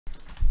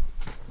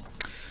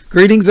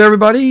Greetings,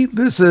 everybody.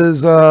 This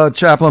is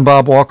Chaplain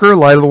Bob Walker,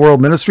 Light of the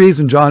World Ministries.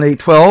 In John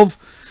 8:12,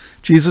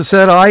 Jesus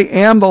said, I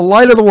am the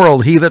light of the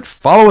world. He that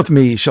followeth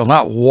me shall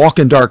not walk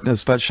in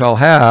darkness, but shall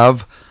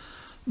have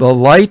the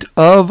light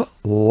of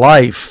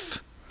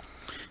life.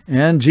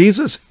 And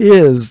Jesus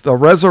is the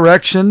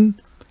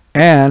resurrection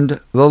and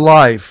the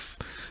life.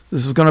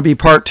 This is going to be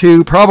part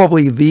 2,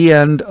 probably the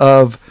end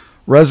of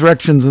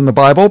resurrections in the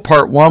Bible.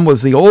 Part 1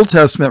 was the Old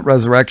Testament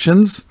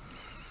resurrections.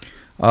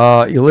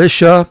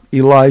 Elisha,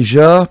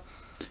 Elijah,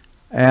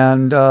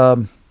 and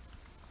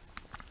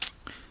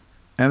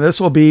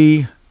this will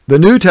be the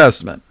New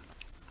Testament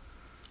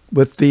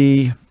with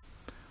the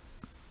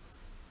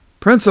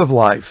Prince of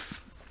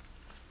Life.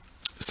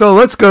 So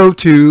let's go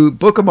to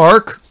Book of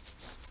Mark,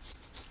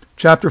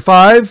 chapter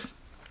 5,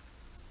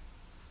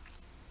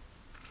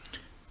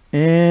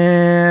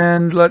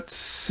 and let's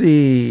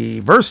see,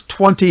 verse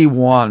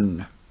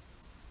 21.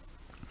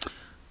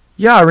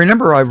 Yeah, I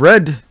remember I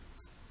read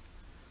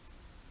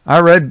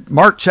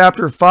Mark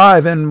chapter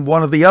 5 in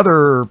one of the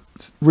other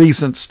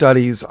recent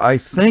studies. I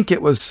think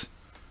it was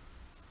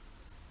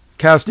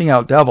casting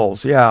out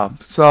devils. Yeah.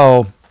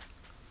 So,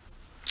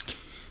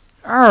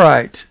 all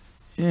right.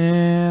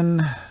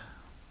 And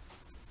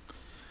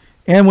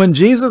when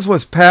Jesus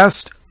was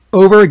passed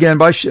over again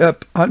by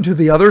ship unto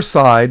the other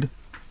side,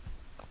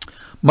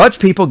 much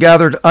people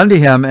gathered unto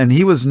him, and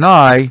he was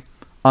nigh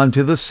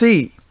unto the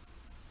sea.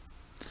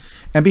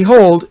 And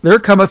behold, there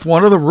cometh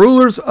one of the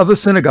rulers of the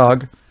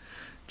synagogue,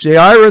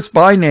 Jairus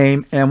by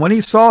name, and when he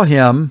saw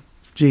him,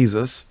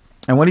 Jesus,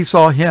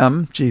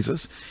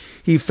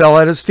 he fell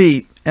at his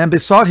feet and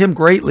besought him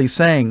greatly,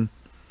 saying,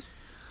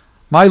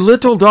 My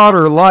little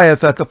daughter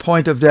lieth at the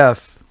point of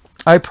death.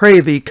 I pray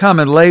thee, come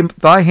and lay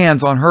thy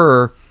hands on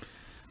her,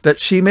 that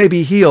she may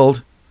be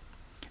healed,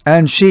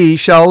 and she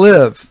shall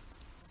live.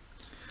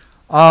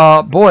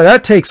 Boy,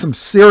 that takes some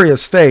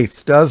serious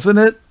faith, doesn't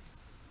it?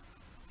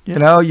 You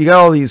know, you got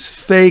all these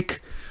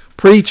fake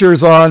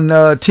preachers on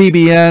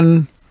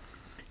TBN,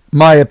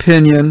 my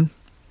opinion,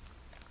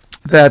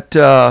 that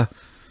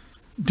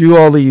do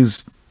all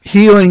these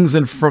healings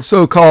and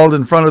so-called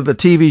in front of the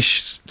TV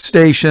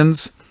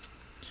stations.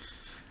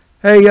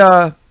 Hey,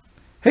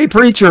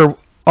 preacher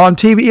on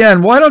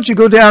TBN, why don't you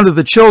go down to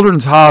the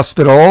Children's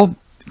Hospital,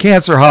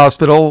 Cancer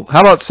Hospital?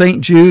 How about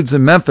St. Jude's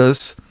in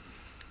Memphis?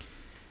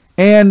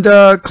 And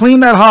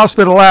clean that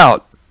hospital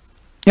out,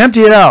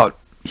 empty it out,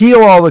 heal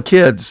all the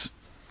kids.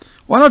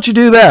 Why don't you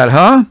do that,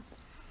 huh?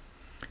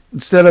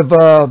 Instead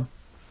of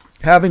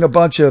having a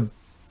bunch of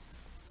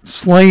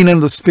slain in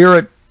the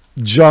spirit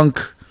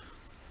junk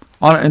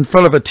in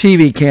front of a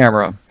TV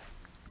camera.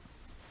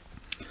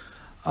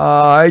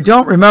 I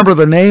don't remember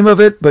the name of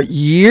it, but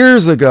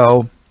years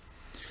ago,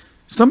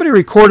 somebody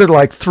recorded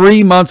like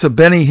 3 months of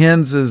Benny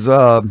Hinn's,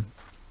 I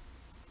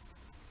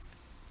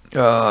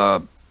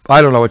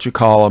don't know what you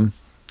call him,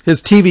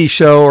 his TV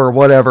show or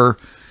whatever,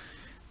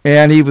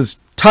 and he was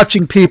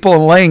touching people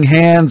and laying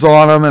hands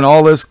on them and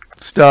all this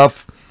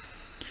stuff.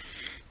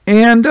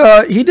 And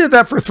he did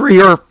that for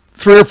three or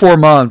 4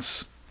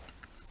 months.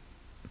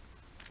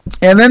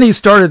 And then he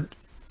started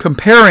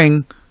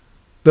comparing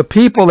the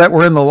people that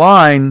were in the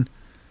line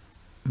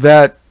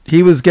that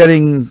he was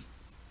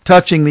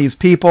touching these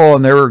people,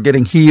 and they were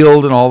getting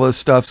healed and all this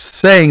stuff,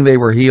 saying they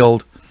were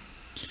healed.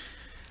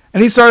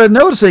 And he started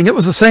noticing it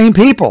was the same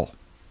people.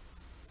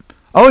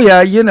 Oh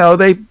yeah, you know,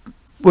 they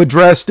would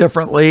dress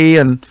differently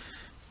and,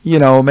 you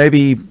know,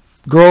 maybe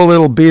grow a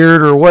little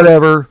beard or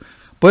whatever.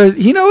 But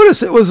he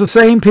noticed it was the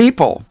same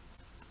people.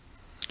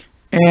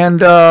 And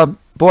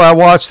boy, I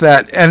watched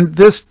that, and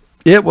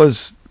it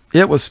was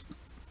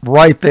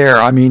right there.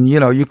 I mean, you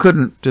know, you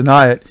couldn't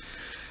deny it.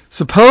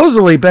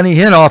 Supposedly, Benny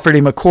Hinn offered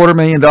him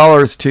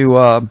 $250,000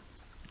 to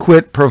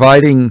quit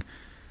providing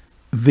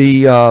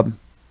the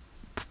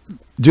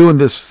doing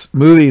this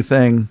movie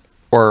thing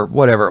or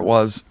whatever it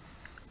was.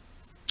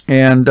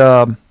 And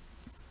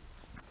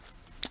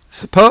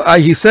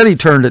he said he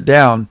turned it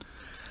down.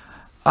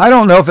 I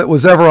don't know if it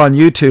was ever on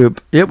YouTube.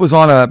 It was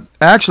on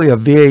actually a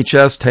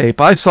VHS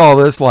tape. I saw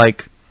this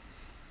like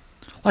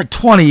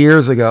 20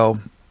 years ago.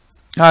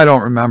 I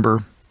don't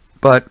remember,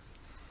 but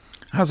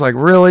I was like,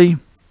 really?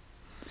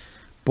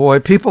 Boy,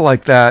 people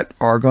like that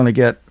are going to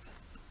get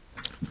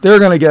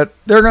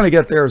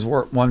theirs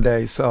one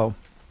day. So,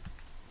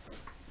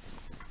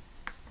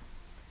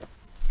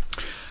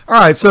 all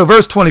right. So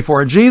verse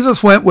 24, and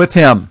Jesus went with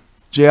him,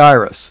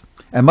 Jairus,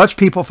 and much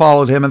people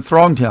followed him and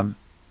thronged him.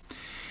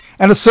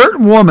 And a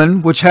certain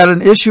woman, which had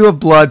an issue of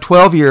blood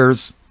 12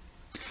 years,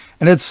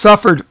 and had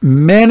suffered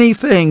many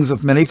things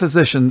of many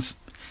physicians,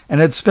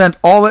 and had spent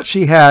all that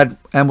she had,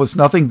 and was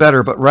nothing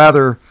better, but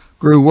rather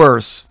grew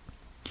worse.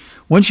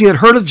 When she had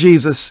heard of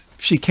Jesus,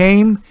 she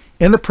came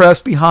in the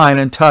press behind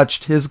and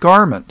touched his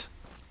garment.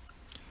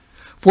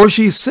 For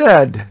she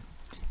said,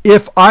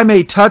 If I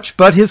may touch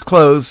but his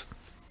clothes,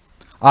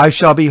 I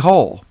shall be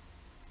whole.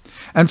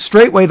 And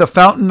straightway the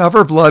fountain of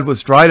her blood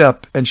was dried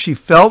up, and she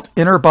felt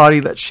in her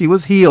body that she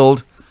was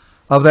healed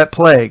of that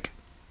plague.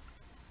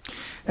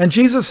 And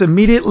Jesus,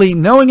 immediately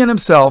knowing in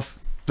himself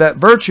that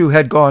virtue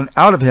had gone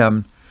out of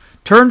him,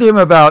 turned him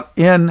about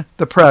in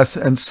the press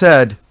and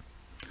said,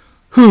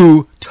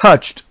 "Who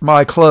touched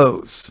my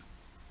clothes?"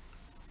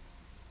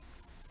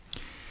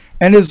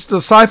 And his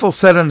disciples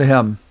said unto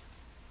him,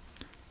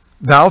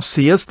 "Thou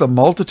seest the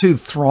multitude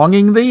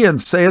thronging thee,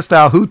 and sayest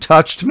thou, Who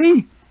touched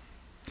me?"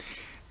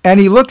 And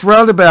he looked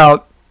round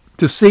about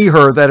to see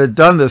her that had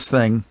done this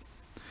thing.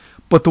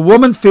 But the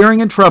woman,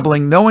 fearing and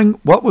trembling, knowing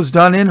what was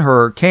done in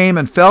her, came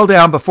and fell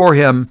down before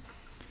him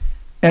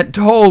and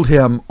told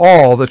him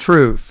all the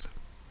truth.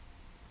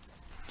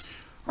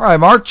 All right,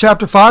 Mark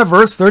chapter 5,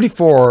 verse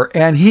 34.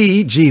 And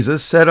he,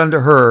 Jesus, said unto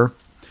her,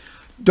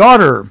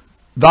 "Daughter,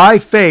 thy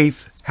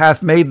faith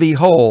hath made thee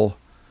whole.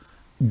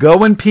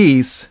 Go in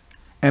peace,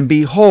 and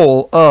be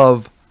whole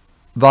of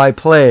thy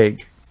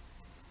plague."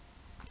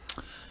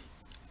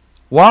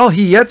 While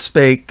he yet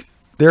spake,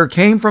 there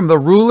came from the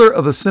ruler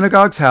of the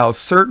synagogue's house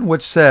certain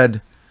which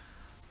said,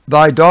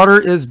 "Thy daughter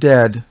is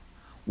dead.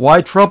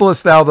 Why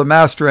troublest thou the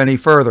master any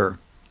further?"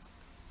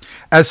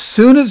 As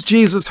soon as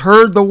Jesus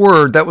heard the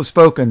word that was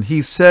spoken,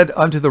 he said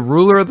unto the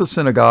ruler of the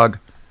synagogue,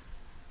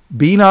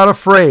 "Be not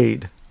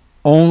afraid,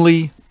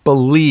 only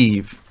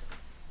believe."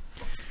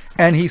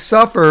 And he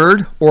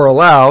suffered, or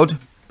allowed,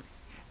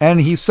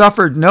 and he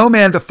suffered no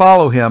man to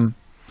follow him,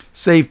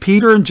 save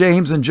Peter and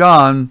James and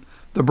John,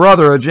 the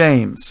brother of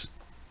James.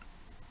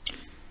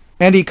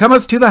 And he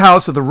cometh to the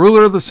house of the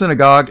ruler of the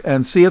synagogue,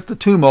 and seeth the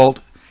tumult,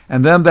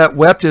 and them that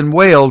wept and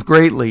wailed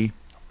greatly.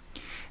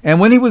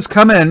 And when he was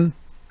come in,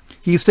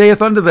 he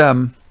saith unto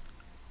them,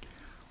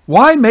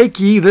 "Why make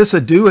ye this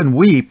ado and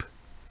weep?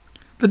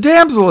 The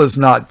damsel is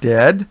not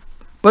dead,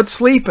 but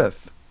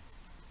sleepeth."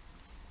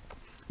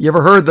 You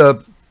ever heard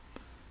the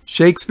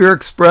Shakespeare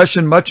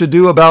expression, much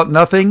ado about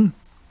nothing?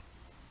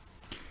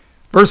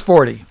 Verse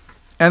 40,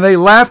 and they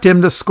laughed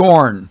him to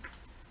scorn.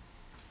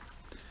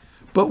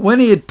 But when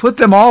he had put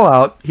them all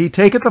out, he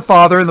taketh the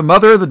father and the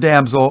mother of the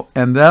damsel,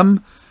 and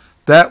them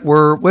that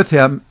were with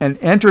him, and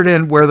entered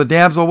in where the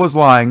damsel was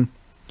lying.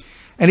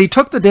 And he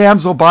took the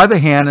damsel by the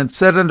hand, and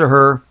said unto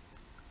her,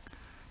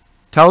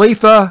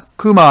 Talitha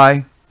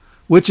cumi,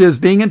 which is,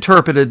 being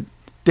interpreted,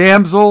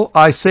 Damsel,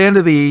 I say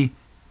unto thee,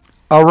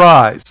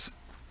 arise.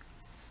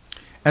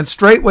 And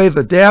straightway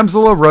the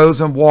damsel arose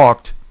and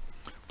walked,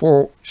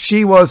 for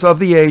she was of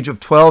the age of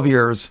 12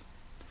 years.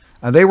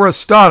 And they were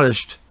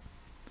astonished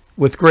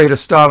with great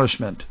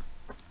astonishment.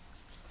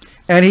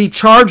 And he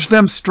charged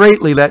them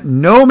straitly that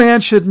no man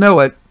should know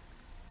it.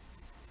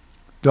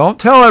 Don't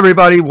tell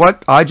everybody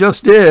what I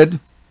just did.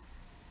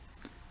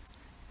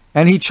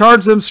 And he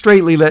charged them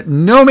straitly that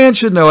no man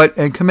should know it,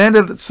 and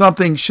commanded that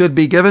something should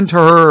be given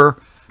her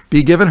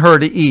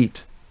to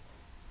eat.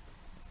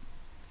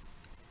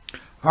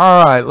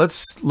 All right,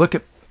 let's look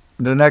at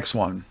the next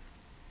one.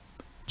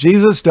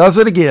 Jesus does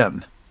it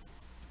again.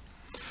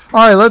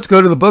 All right, let's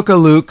go to the book of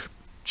Luke,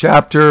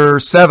 chapter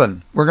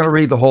 7. We're going to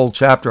read the whole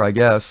chapter, I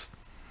guess.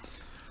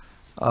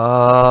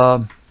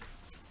 Verse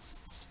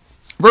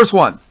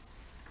 1.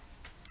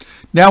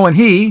 Now when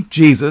he,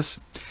 Jesus,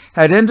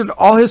 had ended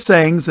all his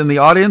sayings in the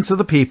audience of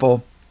the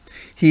people,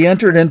 he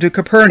entered into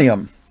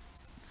Capernaum.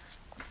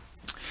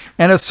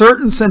 And a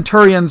certain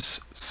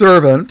centurion's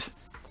servant...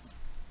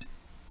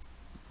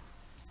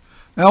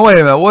 Now wait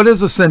a minute, what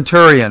is a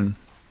centurion?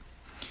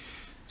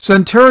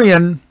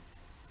 Centurion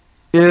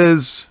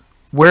is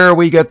where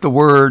we get the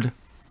word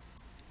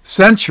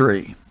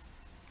century.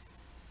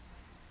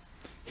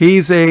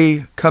 He's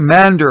a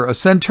commander. A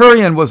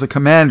centurion was a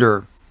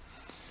commander.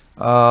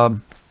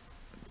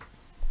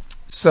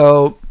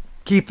 So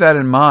keep that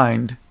in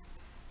mind.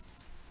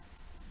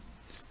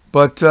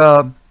 But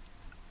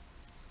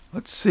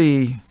let's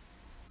see.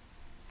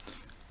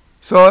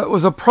 So it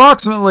was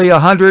approximately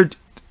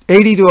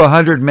 80 to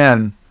 100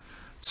 men.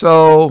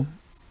 So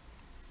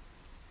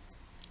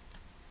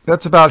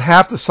that's about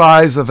half the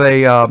size of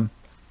a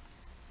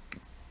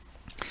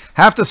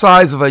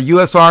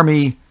U.S.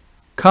 Army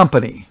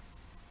company.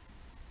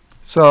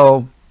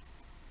 So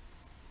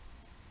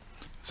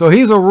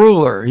he's a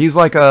ruler. He's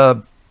like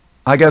I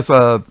guess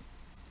a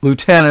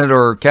lieutenant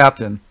or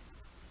captain.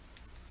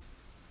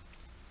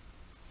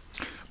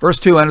 Verse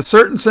 2, and a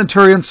certain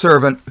centurion's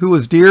servant, who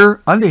was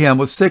dear unto him,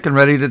 was sick and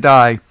ready to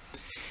die.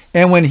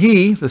 And when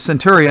he, the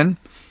centurion,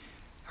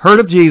 heard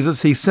of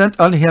Jesus, he sent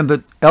unto him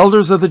the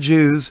elders of the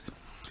Jews,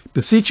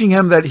 beseeching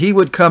him that he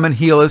would come and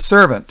heal his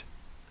servant.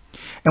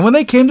 And when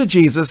they came to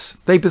Jesus,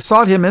 they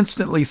besought him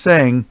instantly,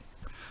 saying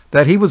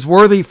that he was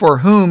worthy for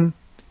whom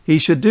he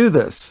should do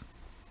this.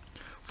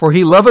 For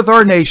he loveth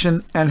our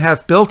nation, and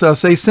hath built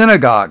us a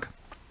synagogue.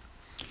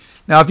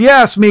 Now, if you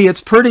ask me,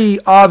 it's pretty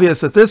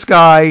obvious that this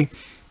guy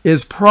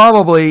is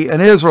probably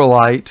an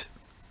Israelite,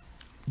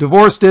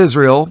 divorced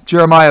Israel,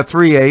 Jeremiah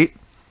 3:8,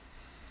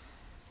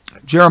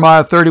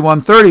 Jeremiah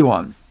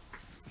 31:31.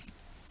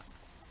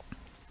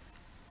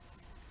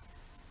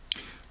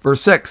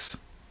 Verse 6.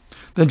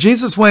 Then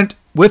Jesus went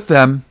with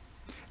them,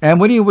 and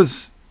when he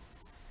was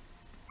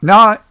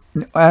not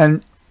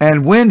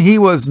when he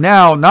was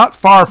now not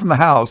far from the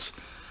house,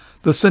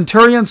 the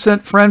centurion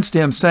sent friends to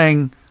him,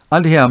 saying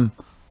unto him,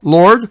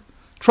 Lord,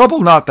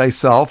 trouble not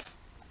thyself,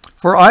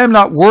 For I am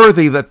not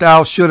worthy that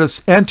thou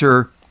shouldest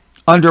enter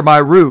under my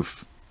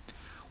roof.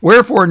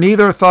 Wherefore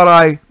neither thought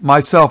I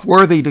myself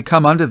worthy to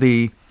come unto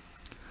thee,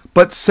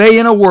 but say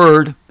in a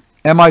word,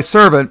 and my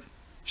servant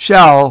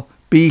shall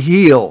be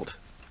healed.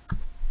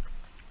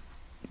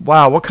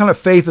 Wow, what kind of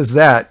faith is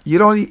that? You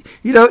don't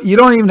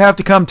even have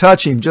to come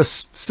touch him.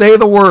 Just say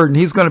the word and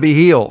he's going to be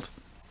healed.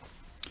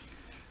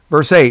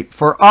 Verse 8,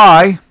 For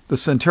I, the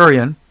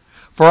centurion,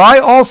 for I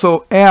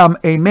also am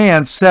a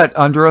man set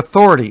under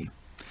authority,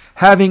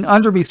 having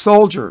under me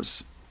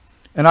soldiers.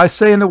 And I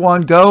say unto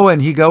one, Go,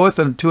 and he goeth,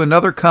 and to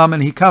another, Come,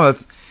 and he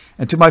cometh,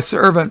 and to my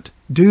servant,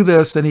 Do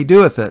this, and he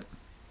doeth it.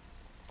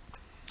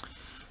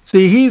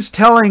 See, he's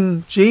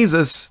telling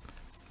Jesus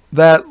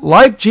that,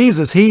 like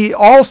Jesus, he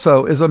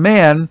also is a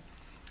man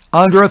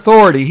under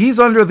authority. He's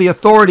under the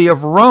authority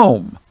of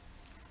Rome,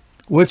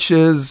 which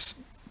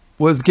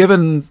was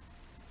given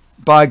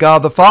by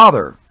God the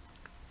Father.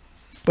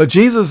 But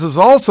Jesus is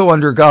also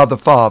under God the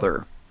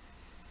Father,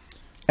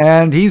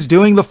 and he's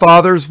doing the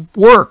Father's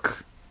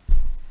work.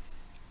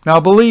 Now,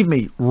 believe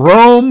me,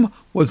 Rome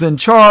was in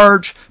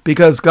charge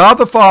because God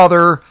the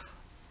Father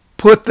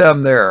put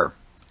them there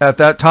at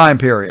that time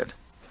period.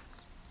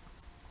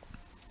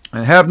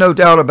 And have no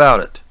doubt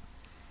about it.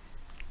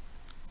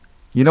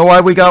 You know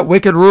why we got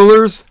wicked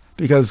rulers?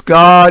 Because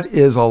God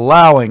is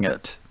allowing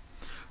it.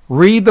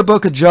 Read the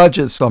book of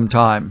Judges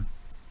sometime.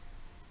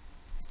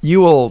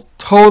 You will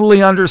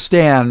totally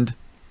understand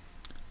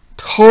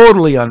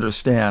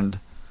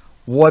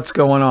what's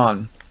going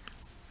on.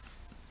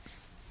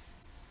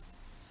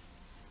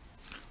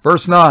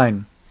 Verse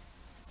 9.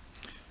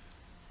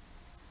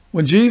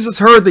 When Jesus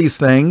heard these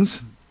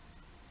things,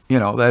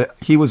 that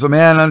he was a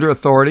man under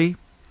authority,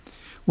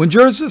 when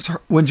Jesus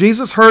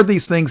heard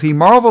these things, he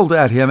marveled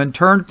at him and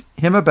turned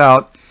him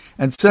about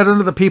and said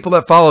unto the people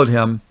that followed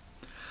him,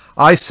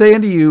 I say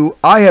unto you,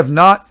 I have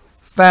not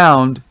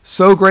found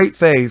so great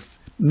faith,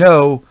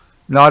 no,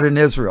 not in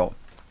Israel.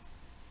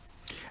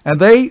 And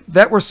they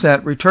that were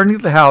sent, returning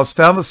to the house,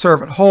 found the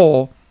servant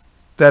whole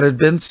that had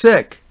been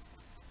sick.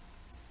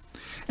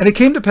 And it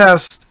came to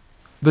pass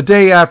the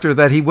day after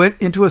that he went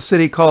into a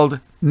city called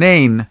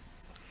Nain,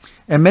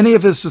 and many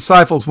of his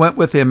disciples went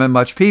with him, and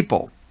much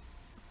people.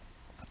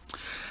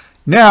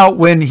 Now,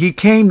 when he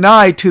came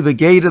nigh to the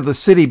gate of the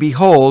city,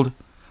 behold,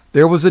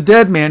 there was a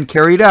dead man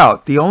carried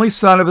out, the only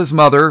son of his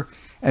mother,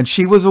 and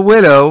she was a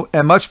widow,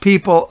 and much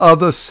people of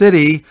the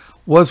city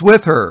was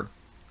with her.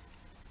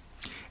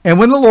 And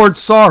when the Lord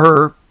saw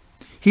her,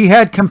 he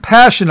had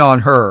compassion on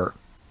her.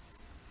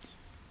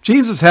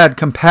 Jesus had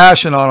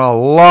compassion on a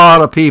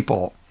lot of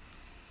people.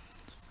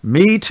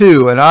 Me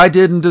too, and I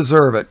didn't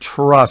deserve it,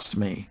 trust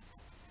me.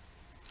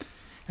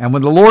 And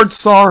when the Lord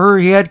saw her,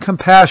 he had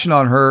compassion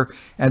on her,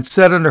 and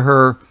said unto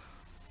her,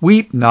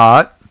 Weep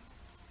not.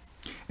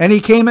 And he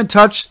came and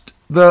touched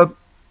the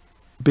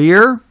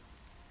bier,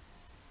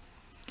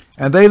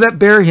 and they that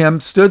bare him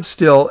stood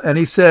still. And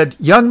he said,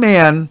 Young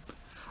man,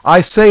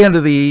 I say unto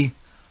thee,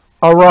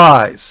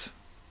 arise.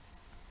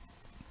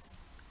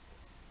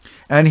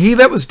 And he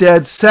that was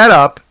dead sat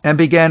up and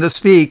began to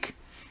speak,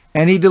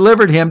 and he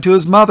delivered him to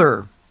his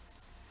mother.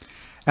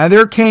 And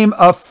there came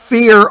a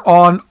fear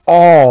on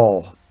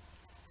all,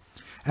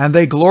 and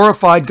they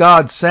glorified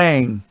God,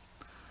 saying,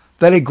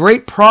 that a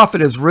great prophet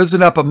is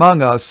risen up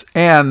among us,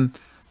 and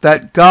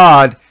that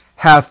God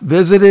hath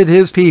visited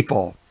his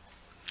people.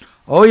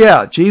 Oh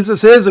yeah,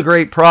 Jesus is a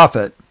great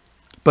prophet,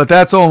 but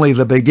that's only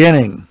the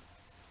beginning.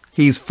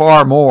 He's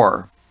far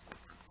more.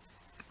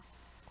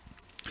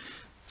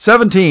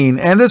 17,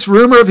 and this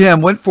rumor of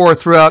him went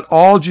forth throughout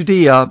all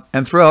Judea,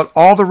 and throughout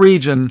all the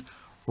region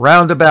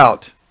round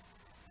about.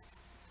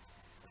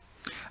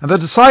 And the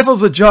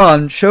disciples of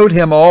John showed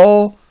him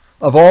all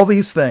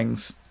these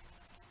things.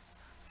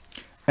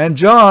 And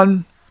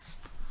John,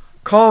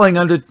 calling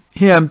unto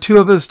him 2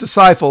 of his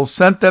disciples,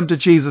 sent them to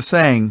Jesus,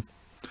 saying,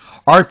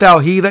 Art thou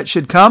he that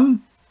should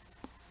come,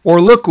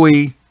 or look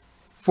we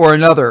for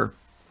another?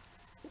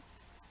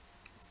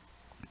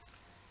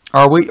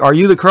 Are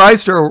you the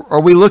Christ, or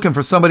are we looking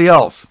for somebody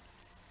else?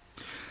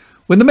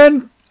 When the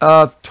men,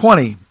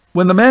 20,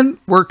 when the men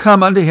were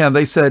come unto him,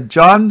 they said,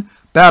 John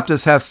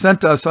Baptist hath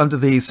sent us unto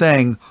thee,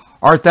 saying,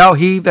 Art thou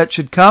he that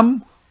should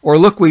come, or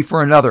look we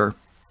for another?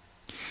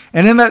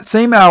 And in that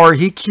same hour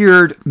he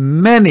cured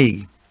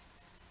many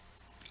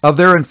of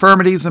their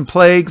infirmities and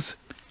plagues,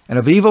 and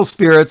of evil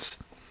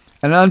spirits,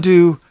 and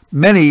unto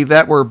many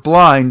that were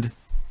blind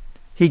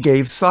he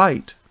gave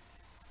sight.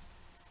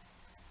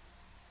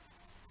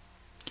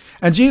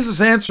 And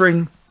Jesus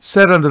answering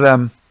said unto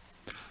them,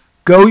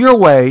 Go your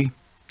way,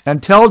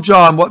 and tell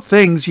John what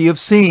things ye have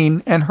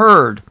seen and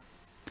heard,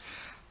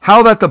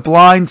 how that the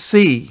blind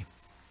see,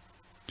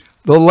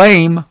 the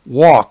lame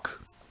walk,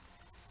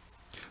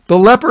 the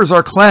lepers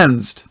are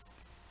cleansed,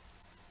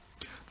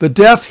 the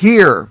deaf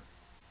hear,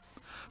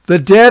 the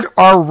dead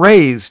are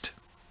raised,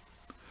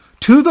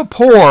 to the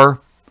poor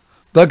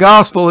the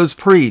gospel is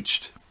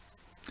preached,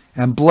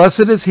 and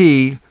blessed is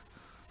he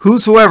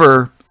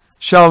whosoever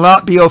shall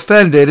not be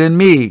offended in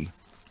me.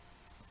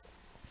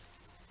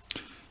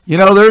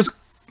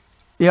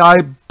 Yeah,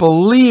 I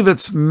believe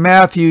it's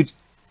Matthew.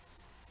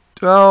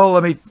 Oh,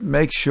 let me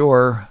make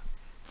sure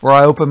before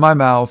I open my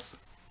mouth.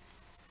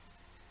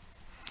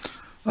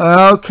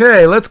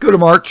 Okay, let's go to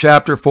Mark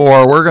chapter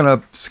 4. We're going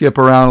to skip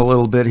around a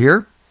little bit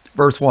here.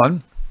 Verse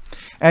 1.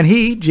 And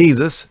he,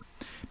 Jesus,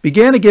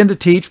 began again to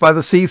teach by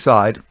the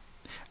seaside,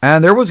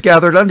 and there was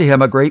gathered unto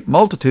him a great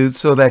multitude,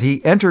 so that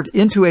he entered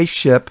into a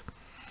ship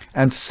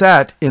and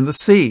sat in the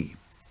sea.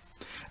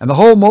 And the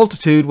whole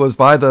multitude was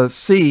by the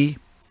sea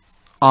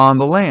on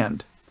the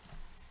land.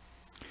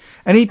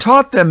 And he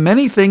taught them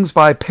many things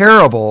by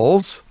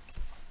parables,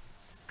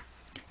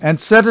 and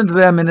said unto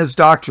them in his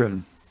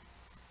doctrine,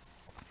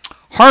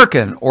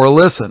 Hearken, or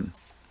listen.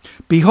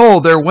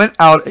 Behold, there went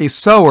out a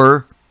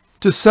sower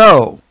to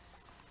sow.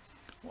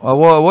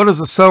 Well, what is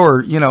a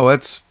sower? You know,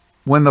 it's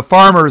when the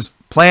farmer's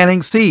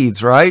planting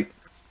seeds, right?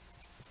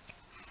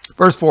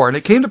 Verse 4, And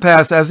it came to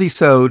pass, as he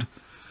sowed,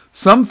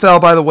 some fell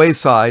by the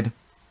wayside,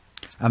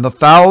 and the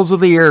fowls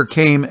of the air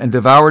came and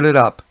devoured it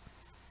up.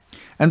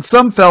 And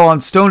some fell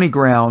on stony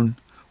ground,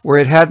 where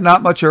it had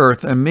not much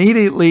earth, and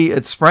immediately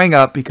it sprang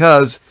up,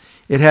 because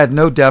it had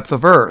no depth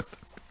of earth.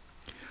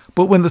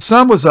 But when the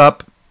sun was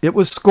up, it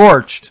was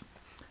scorched,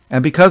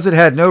 and because it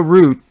had no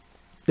root,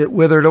 it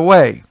withered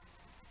away.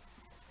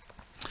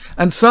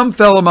 And some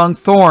fell among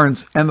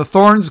thorns, and the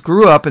thorns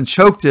grew up and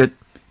choked it,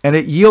 and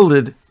it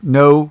yielded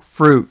no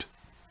fruit.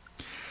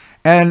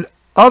 And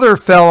other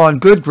fell on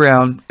good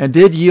ground, and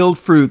did yield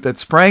fruit that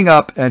sprang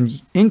up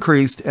and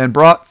increased, and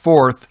brought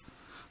forth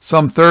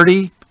some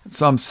 30,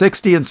 some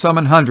 60, and some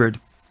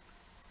 100.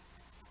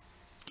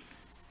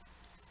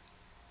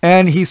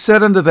 And he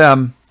said unto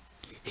them,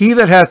 He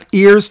that hath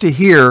ears to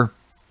hear,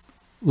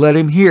 let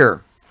him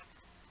hear.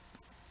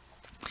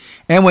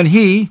 And when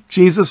he,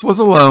 Jesus, was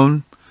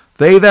alone,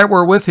 they that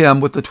were with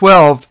him, with the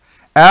 12,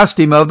 asked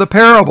him of the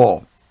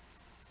parable.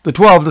 The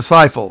 12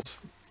 disciples,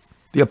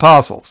 the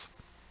apostles.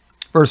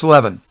 Verse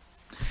 11.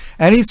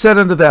 And he said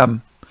unto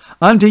them,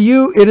 Unto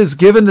you it is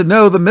given to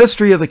know the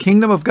mystery of the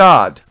kingdom of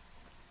God.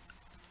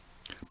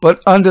 But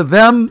unto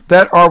them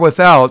that are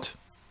without,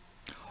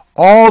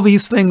 all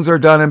these things are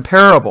done in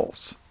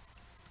parables,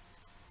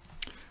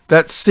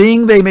 that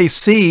seeing they may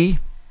see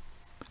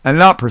and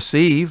not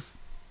perceive,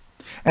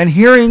 and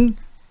hearing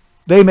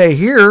they may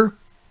hear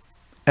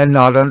and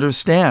not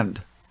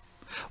understand,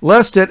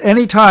 lest at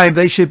any time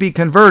they should be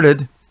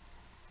converted,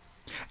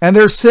 and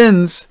their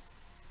sins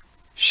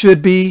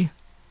should be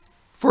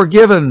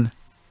forgiven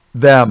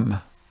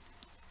them.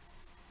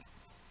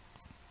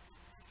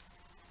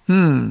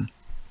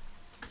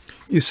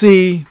 You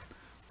see,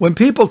 when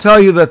people tell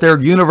you that they're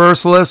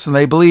universalists and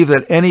they believe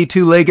that any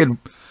two-legged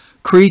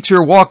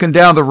creature walking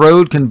down the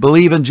road can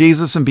believe in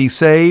Jesus and be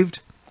saved,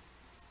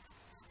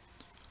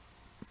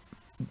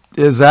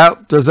 does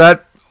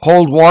that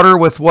hold water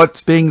with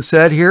what's being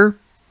said here?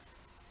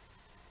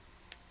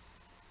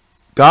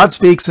 God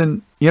speaks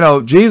in,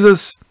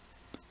 Jesus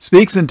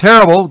speaks in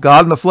parable,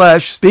 God in the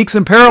flesh, speaks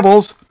in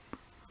parables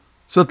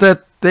so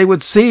that they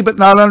would see but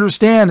not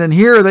understand, and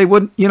hear they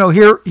wouldn't,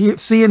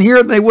 see and hear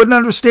and they wouldn't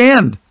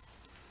understand,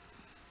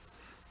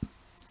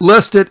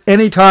 lest at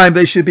any time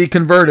they should be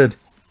converted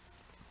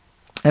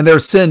and their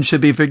sin should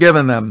be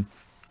forgiven them.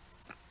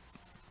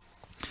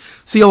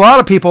 See, a lot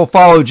of people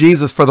follow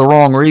Jesus for the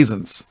wrong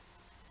reasons.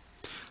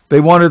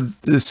 They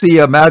wanted to see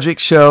a magic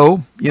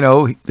show,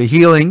 the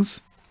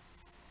healings.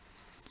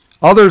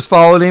 Others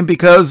followed him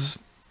because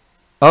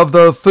of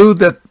the food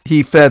that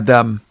he fed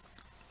them.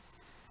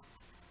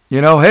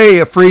 Hey,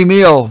 a free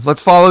meal.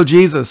 Let's follow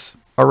Jesus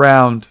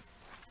around.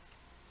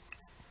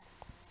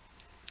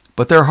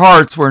 But their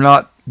hearts were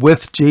not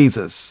with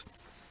Jesus.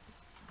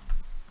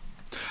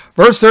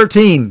 Verse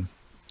 13,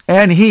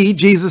 And he,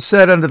 Jesus,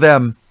 said unto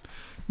them,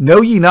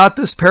 Know ye not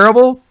this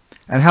parable?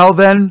 And how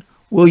then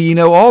will ye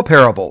know all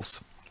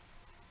parables?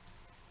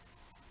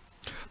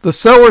 The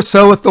sower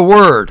soweth the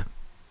word.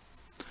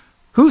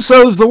 Who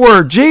sows the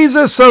word?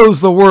 Jesus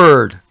sows the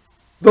word.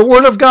 The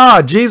word of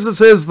God. Jesus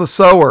is the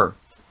sower.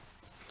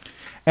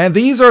 And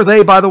these are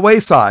they by the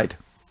wayside,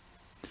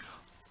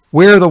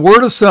 where the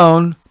word is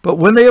sown, but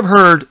when they have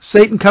heard,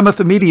 Satan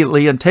cometh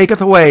immediately and taketh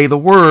away the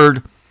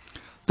word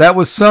that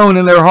was sown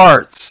in their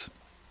hearts.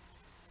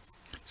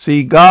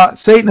 See,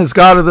 Satan is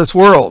God of this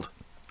world.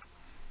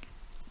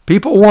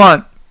 People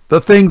want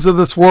the things of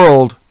this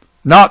world,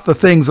 not the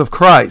things of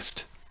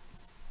Christ.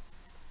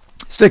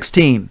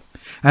 16.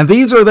 And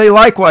these are they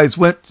likewise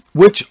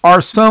which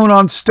are sown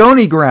on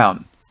stony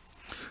ground,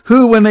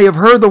 who, when they have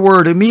heard the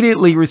word,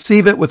 immediately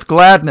receive it with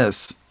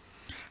gladness,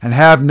 and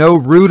have no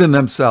root in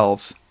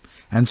themselves,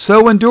 and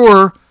so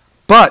endure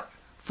but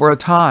for a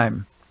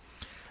time.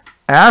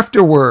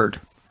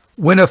 Afterward,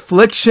 when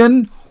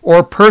affliction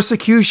or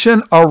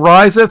persecution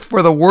ariseth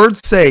for the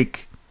word's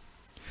sake,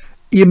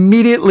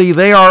 immediately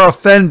they are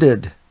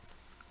offended.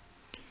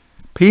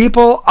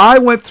 People, I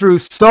went through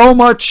so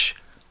much.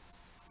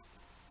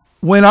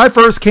 When I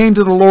first came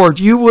to the Lord,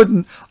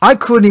 I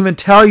couldn't even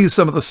tell you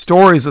some of the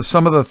stories of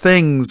some of the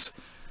things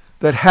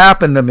that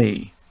happened to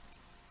me.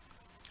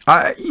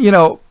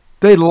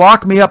 They'd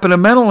lock me up in a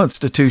mental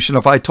institution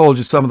if I told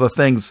you some of the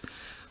things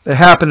that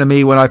happened to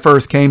me when I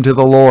first came to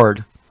the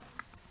Lord.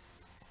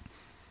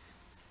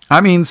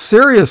 I mean,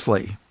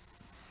 seriously.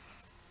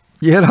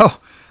 You know,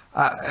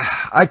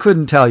 I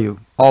couldn't tell you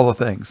all the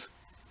things.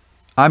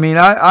 I mean,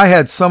 I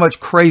had so much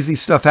crazy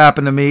stuff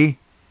happen to me.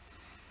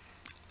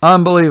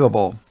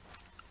 Unbelievable.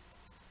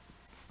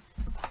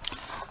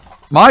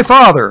 My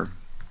father,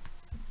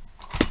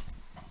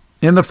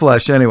 in the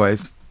flesh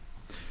anyways,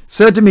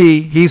 said to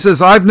me, he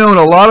says, I've known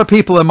a lot of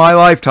people in my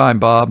lifetime,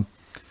 Bob,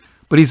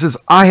 but he says,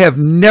 I have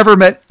never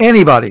met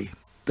anybody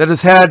that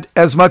has had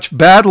as much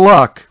bad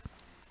luck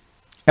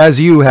as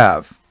you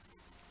have.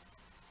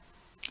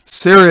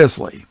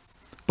 Seriously.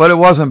 But it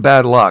wasn't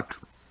bad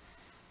luck.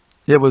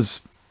 It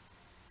was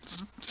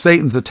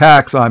Satan's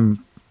attacks,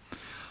 I'm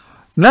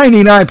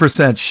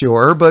 99%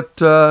 sure, but,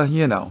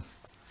 you know.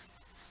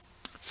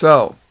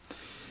 So,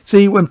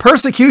 see, when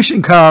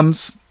persecution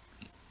comes,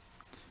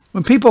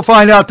 when people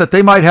find out that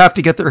they might have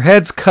to get their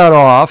heads cut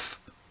off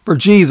for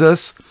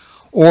Jesus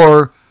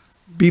or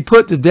be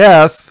put to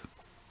death,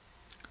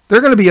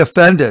 they're going to be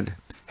offended.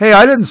 Hey,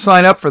 I didn't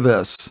sign up for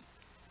this.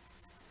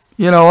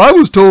 You know, I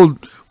was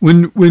told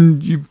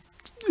when you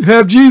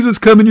have Jesus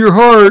come in your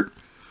heart,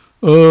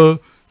 you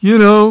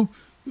know,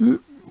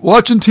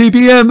 watching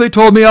TBN, they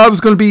told me I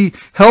was going to be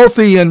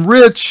healthy and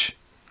rich.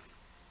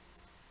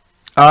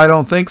 I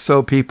don't think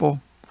so,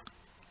 people.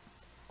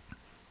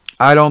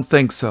 I don't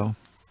think so.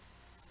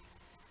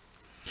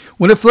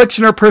 When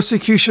affliction or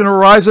persecution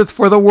ariseth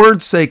for the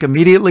word's sake,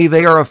 immediately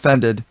they are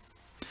offended.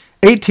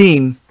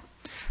 18.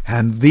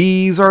 And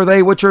these are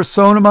they which are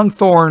sown among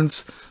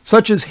thorns,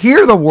 such as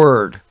hear the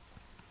word,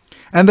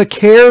 and the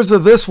cares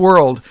of this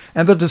world,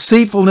 and the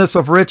deceitfulness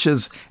of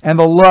riches, and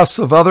the lusts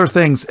of other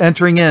things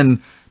entering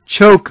in,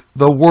 choke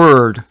the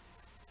word,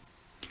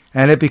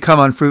 and it become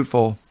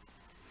unfruitful.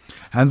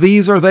 And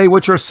these are they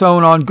which are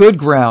sown on good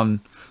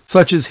ground,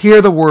 such as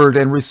hear the word,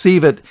 and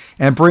receive it,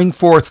 and bring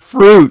forth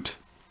fruit,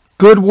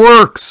 good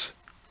works,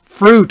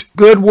 fruit,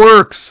 good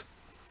works,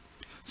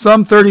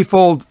 some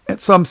 30-fold,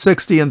 some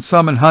 60, and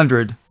some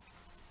 100.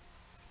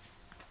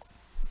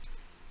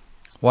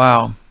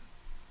 Wow.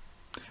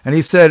 And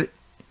he said,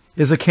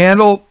 is a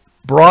candle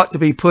brought to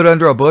be put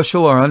under a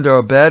bushel or under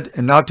a bed,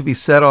 and not to be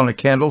set on a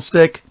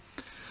candlestick?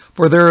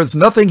 For there is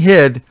nothing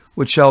hid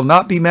which shall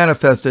not be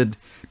manifested,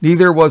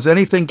 neither was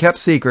anything kept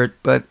secret,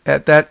 but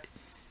at that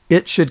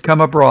it should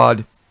come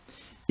abroad.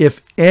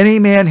 If any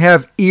man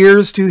have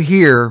ears to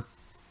hear,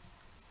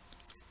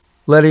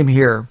 let him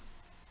hear.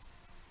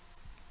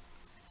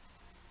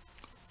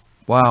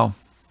 Wow.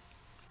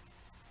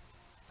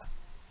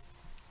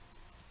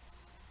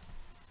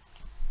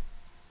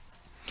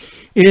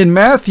 In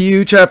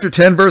Matthew chapter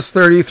 10, verse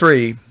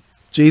 33,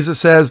 Jesus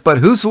says, but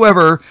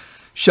whosoever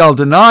shall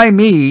deny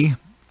me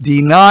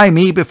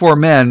before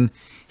men,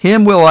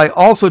 him will I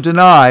also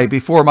deny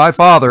before my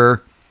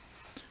Father,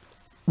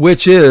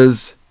 which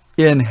is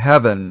in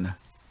heaven.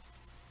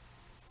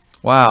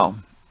 Wow.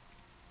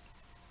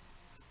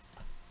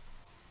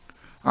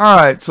 All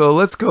right, so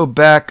let's go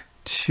back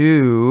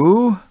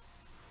to,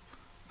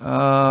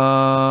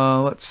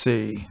 let's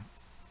see,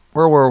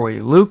 where were we?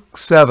 Luke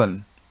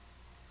 7.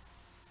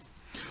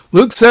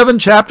 Luke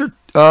chapter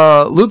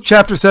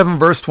 7,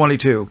 verse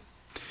 22.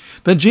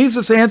 Then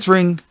Jesus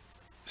answering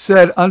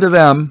said unto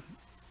them,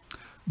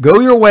 go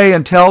your way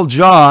and tell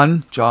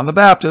John the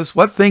Baptist,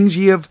 what things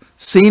ye have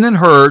seen and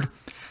heard,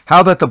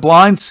 how that the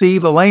blind see,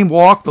 the lame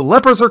walk, the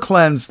lepers are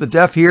cleansed, the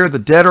deaf hear, the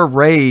dead are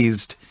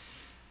raised.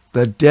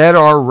 The dead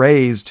are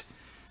raised.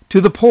 To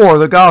the poor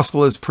the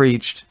gospel is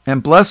preached,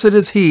 and blessed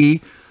is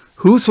he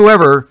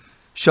whosoever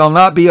shall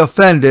not be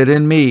offended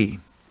in me.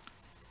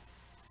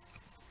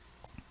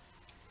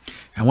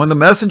 And when the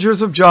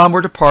messengers of John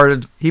were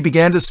departed, he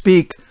began to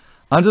speak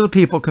unto the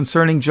people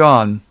concerning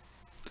John.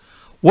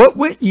 What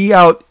went ye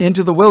out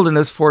into the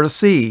wilderness for to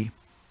see?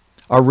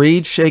 A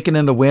reed shaken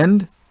in the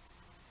wind?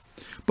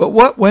 But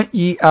what went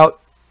ye out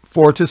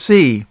for to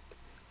see?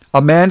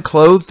 A man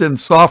clothed in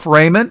soft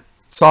raiment,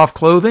 soft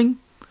clothing?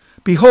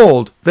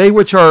 Behold, they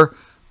which are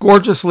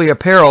gorgeously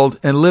apparelled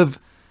and live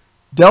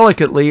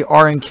delicately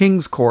are in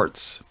king's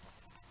courts.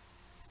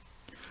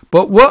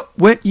 But what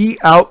went ye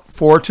out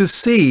for to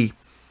see?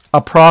 A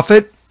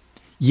prophet?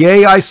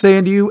 Yea, I say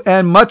unto you,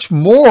 and much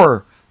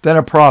more than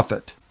a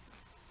prophet.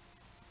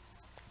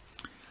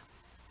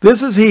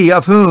 This is he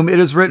of whom it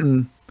is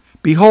written,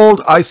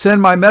 behold, I send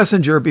my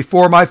messenger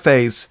before my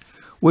face,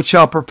 which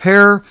shall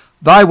prepare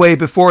thy way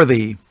before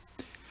thee.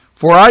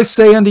 For I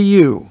say unto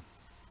you,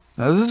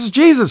 now this is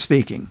Jesus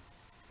speaking,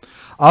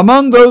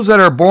 among those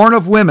that are born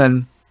of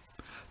women,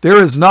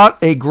 there is not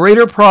a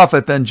greater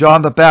prophet than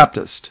John the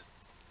Baptist.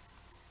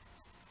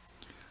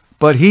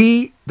 But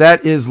he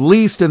that is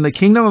least in the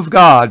kingdom of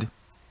God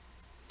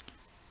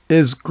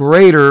is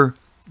greater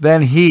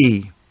than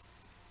he.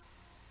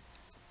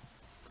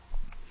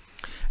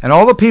 And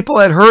all the people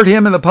had heard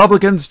him, and the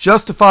publicans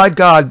justified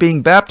God,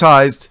 being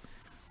baptized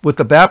with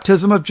the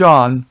baptism of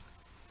John.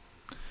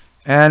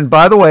 And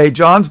by the way,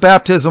 John's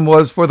baptism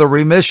was for the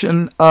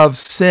remission of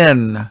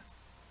sin.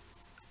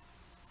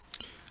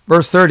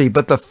 Verse 30,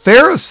 but the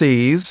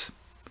Pharisees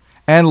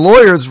and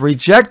lawyers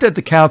rejected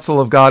the counsel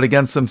of God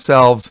against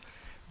themselves,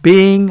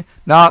 being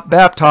not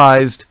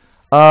baptized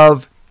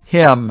of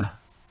him.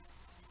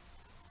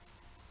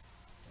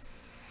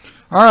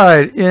 All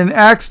right, in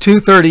Acts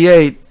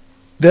 2:38,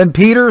 then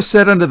Peter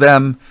said unto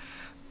them,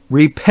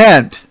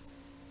 repent,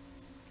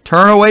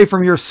 turn away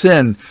from your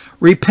sin,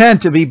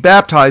 repent to be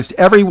baptized,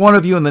 every one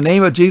of you, in the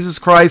name of Jesus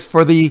Christ,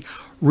 for the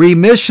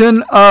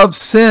remission of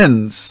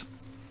sins,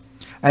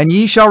 and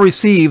ye shall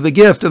receive the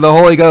gift of the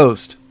Holy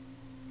Ghost.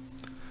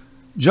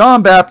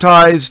 John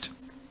baptized,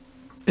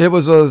 it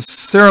was a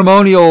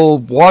ceremonial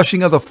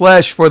washing of the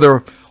flesh for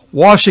the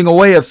washing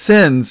away of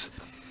sins.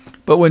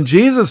 But when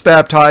Jesus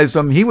baptized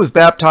them, he was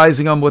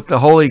baptizing them with the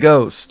Holy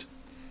Ghost.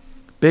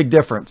 Big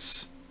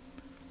difference.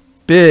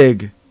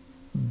 Big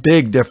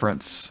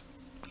difference.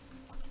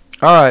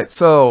 All right,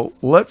 so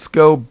let's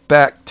go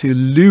back to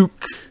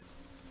Luke.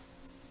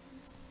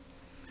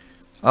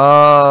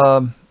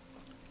 All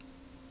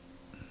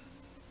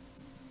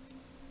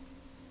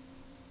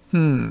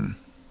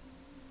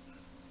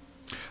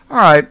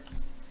right.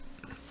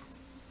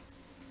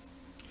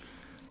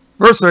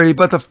 Verse 30,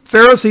 but the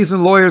Pharisees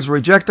and lawyers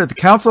rejected the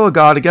counsel of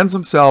God against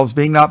themselves,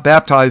 being not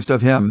baptized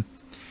of him.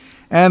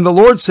 And the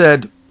Lord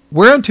said,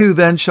 whereunto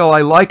then shall I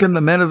liken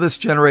the men of this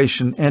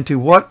generation, and to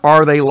what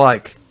are they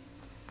like?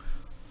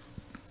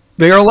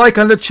 They are like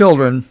unto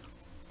children,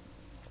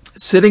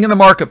 sitting in the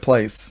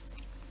marketplace,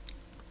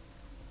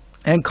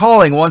 and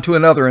calling one to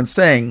another, and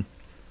saying,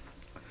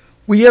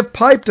 we have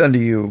piped unto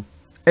you,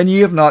 and ye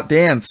have not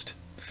danced.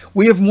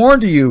 We have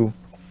mourned to you,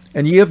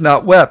 and ye have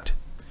not wept.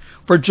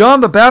 For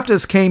John the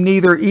Baptist came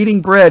neither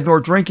eating bread nor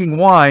drinking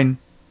wine,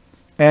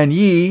 and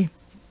ye,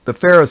 the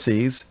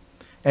Pharisees,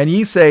 and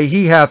ye say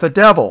he hath a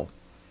devil.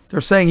 They're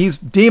saying he's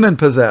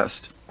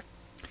demon-possessed.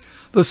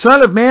 The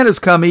Son of Man is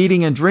come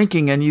eating and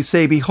drinking, and ye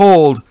say,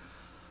 behold,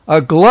 a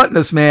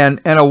gluttonous man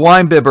and a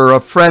winebibber, a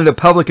friend of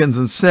publicans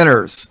and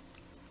sinners.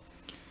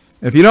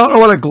 If you don't know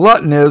what a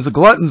glutton is, a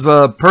glutton's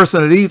a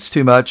person that eats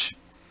too much,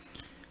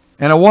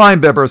 and a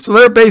winebibber. So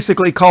they're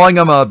basically calling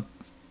him a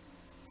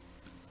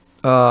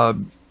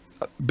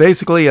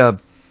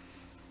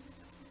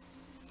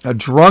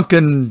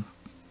drunken,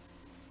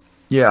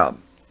 yeah.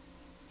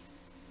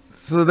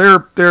 So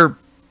they're,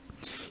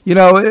 you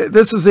know,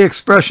 this is the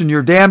expression,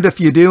 you're damned if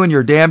you do and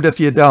you're damned if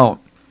you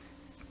don't.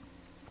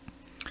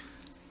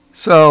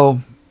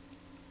 So,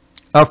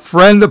 a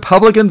friend of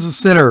publicans and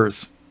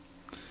sinners.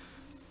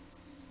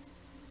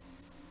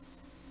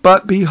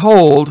 But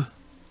behold,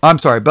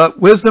 but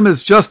wisdom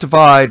is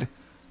justified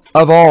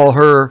of all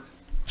her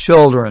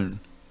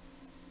children.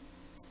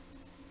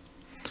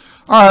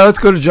 All right, let's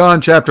go to John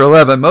chapter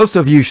 11. Most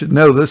of you should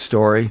know this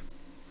story.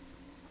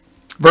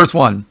 Verse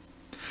 1.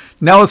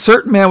 Now a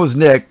certain man was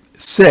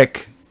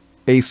sick.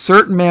 A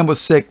certain man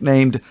was sick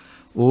named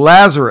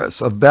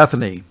Lazarus of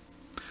Bethany,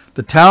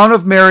 the town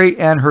of Mary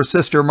and her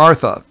sister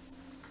Martha.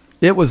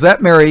 It was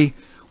that Mary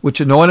which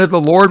anointed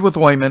the Lord with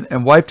ointment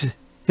and wiped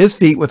his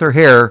feet with her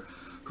hair,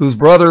 whose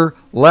brother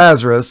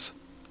Lazarus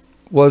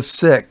was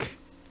sick.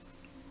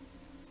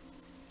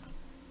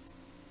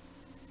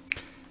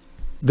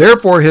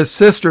 Therefore his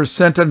sisters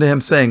sent unto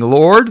him, saying,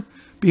 Lord,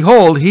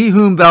 behold, he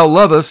whom thou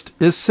lovest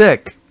is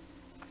sick.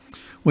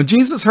 When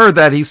Jesus heard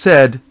that, he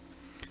said,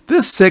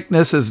 this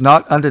sickness is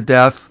not unto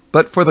death,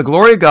 but for the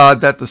glory of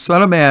God, that the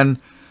Son of Man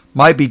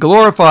might be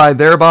glorified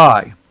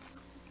thereby.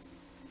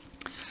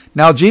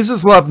 Now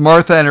Jesus loved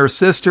Martha and her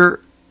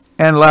sister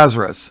and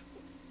Lazarus.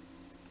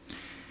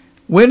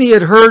 When he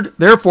had heard,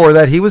 therefore,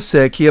 that he was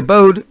sick, he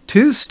abode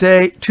 2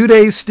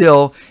 days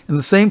still in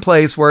the same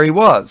place where he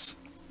was.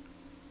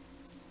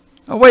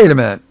 Oh, wait a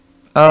minute.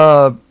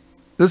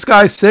 This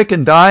guy's sick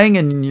and dying,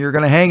 and you're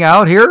going to hang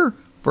out here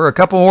for a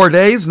couple more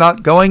days,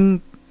 not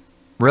going?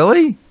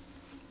 Really?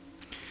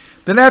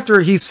 Then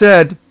after he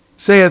said,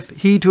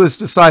 saith he to his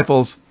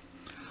disciples,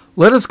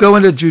 let us go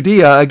into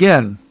Judaea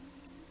again.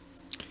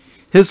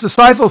 His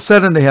disciples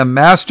said unto him,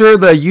 Master,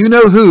 the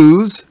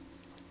you-know-whos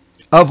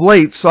of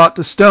late sought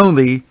to stone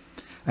thee,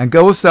 and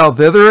goest thou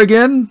thither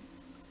again?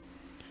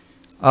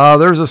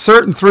 There's a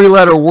certain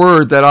 3-letter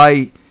word that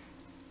I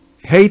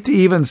hate to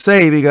even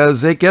say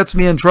because it gets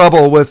me in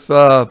trouble with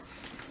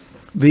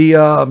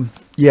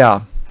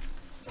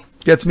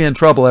gets me in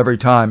trouble every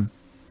time.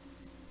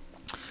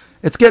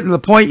 It's getting to the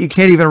point you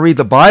can't even read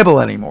the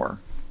Bible anymore.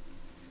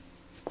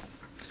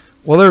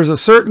 Well, there's a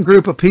certain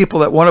group of people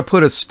that want to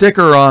put a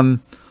sticker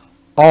on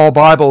all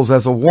Bibles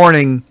as a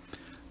warning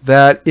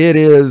that it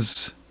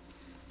is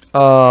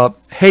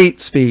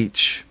hate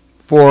speech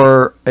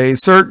for a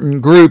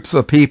certain groups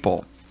of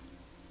people.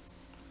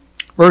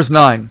 Verse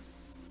 9.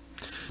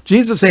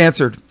 Jesus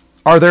answered,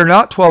 Are there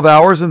not 12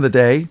 hours in the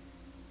day?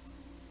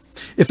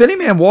 If any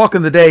man walk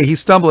in the day, he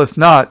stumbleth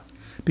not,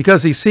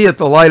 because he seeth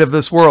the light of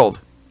this world.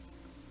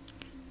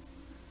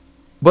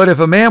 But if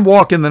a man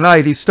walk in the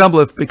night, he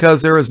stumbleth,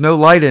 because there is no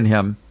light in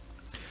him.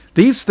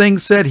 These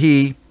things said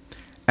he,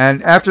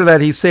 and after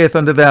that he saith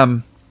unto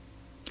them,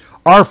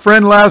 Our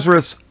friend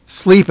Lazarus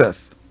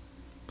sleepeth,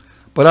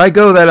 but I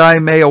go that I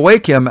may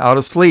awake him out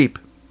of sleep.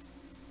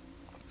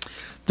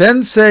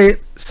 Then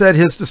saith said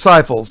his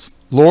disciples,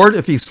 Lord,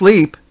 if he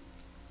sleep,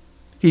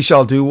 he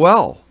shall do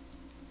well.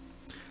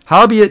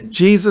 Howbeit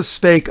Jesus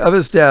spake of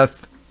his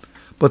death,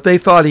 but they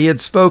thought he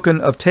had spoken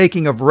of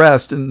taking of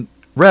rest and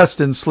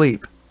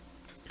sleep.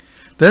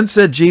 Then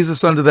said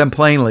Jesus unto them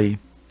plainly,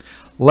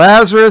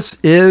 Lazarus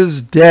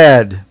is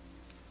dead.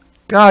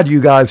 God,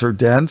 you guys are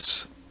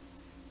dense.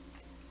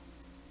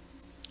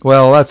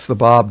 Well, that's the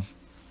Bob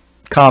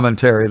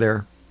commentary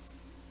there.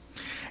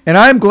 And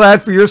I am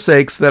glad for your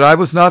sakes that I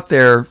was not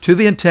there, to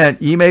the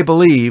intent ye may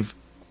believe.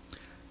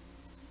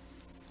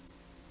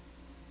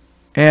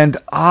 And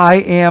I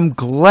am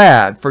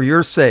glad for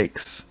your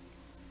sakes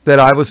that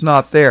I was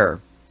not there,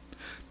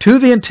 to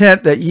the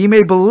intent that ye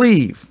may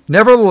believe.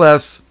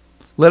 Nevertheless,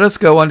 let us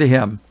go unto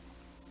him.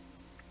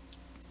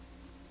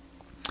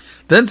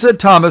 Then said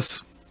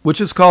Thomas, which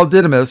is called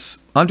Didymus,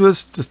 unto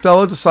his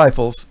fellow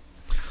disciples,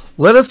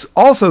 Let us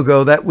also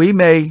go, that we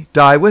may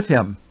die with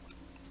him.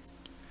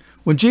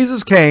 When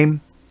Jesus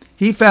came,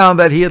 he found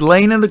that he had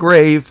lain in the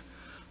grave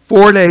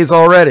 4 days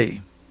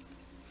already.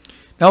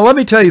 Now let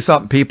me tell you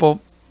something,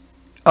 people.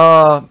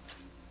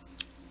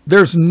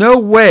 There's no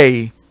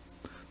way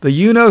the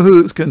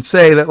you-know-whos can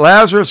say that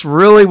Lazarus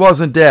really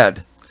wasn't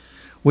dead.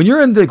 When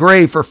you're in the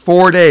grave for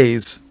 4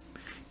 days,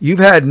 you've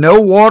had no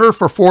water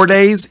for 4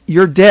 days,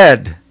 you're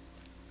dead.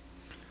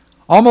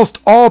 Almost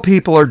all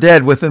people are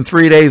dead within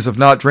 3 days of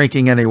not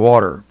drinking any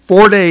water.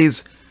 4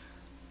 days,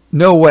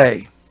 no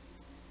way.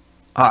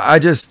 I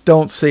just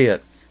don't see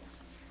it.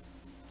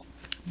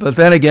 But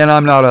then again,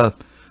 I'm not a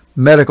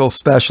medical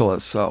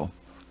specialist, so.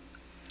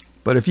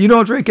 But if you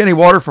don't drink any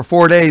water for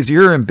 4 days,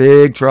 you're in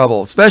big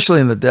trouble,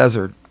 especially in the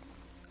desert.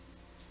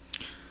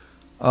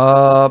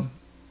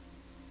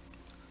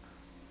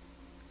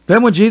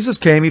 Then when Jesus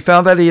came, he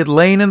found that he had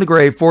lain in the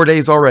grave 4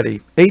 days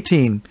already.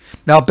 18.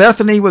 Now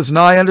Bethany was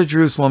nigh unto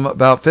Jerusalem,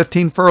 about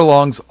 15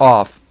 furlongs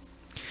off.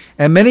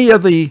 And many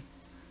of the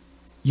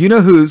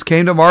you-know-whos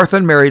came to Martha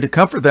and Mary to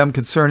comfort them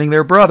concerning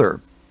their brother.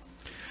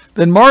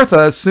 Then Martha,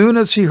 as soon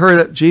as she heard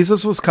that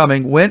Jesus was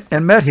coming, went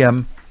and met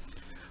him,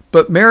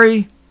 but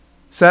Mary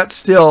sat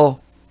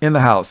still in the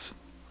house.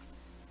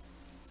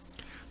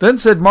 Then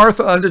said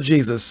Martha unto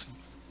Jesus,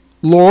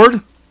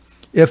 Lord,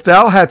 if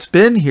thou hadst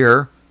been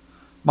here,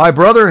 my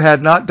brother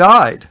had not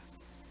died.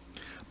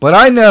 But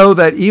I know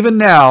that even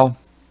now,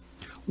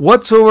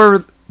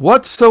 whatsoever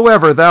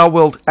thou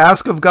wilt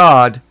ask of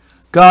God,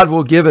 God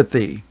will give it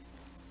thee.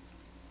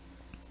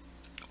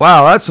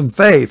 Wow, that's some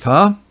faith,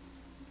 huh?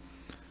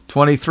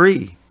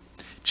 23.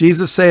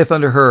 Jesus saith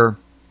unto her,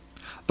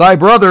 Thy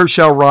brother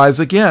shall rise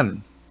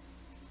again.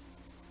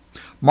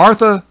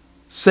 Martha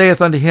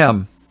saith unto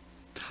him,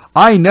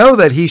 I know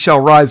that he shall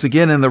rise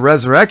again in the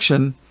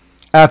resurrection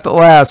at the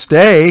last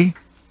day.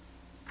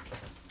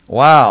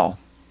 Wow.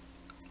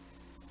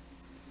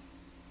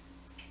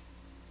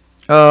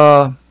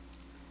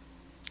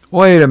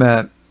 Wait a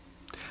minute.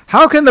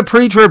 How can the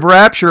pre-trib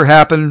rapture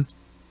happen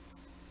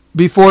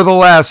before the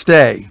last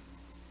day?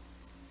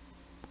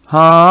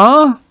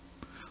 Huh?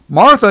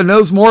 Martha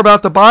knows more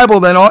about the Bible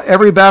than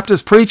every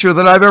Baptist preacher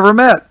that I've ever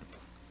met.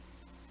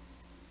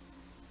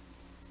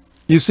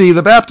 You see,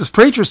 the Baptist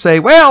preachers say,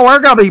 well, we're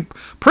going to be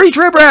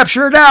pre-trib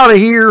raptured out of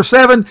here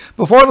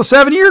before the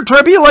 7-year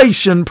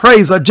tribulation.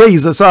 Praise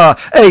Jesus.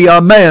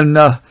 Amen.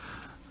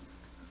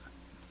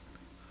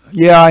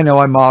 Yeah, I know,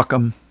 I mock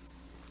them.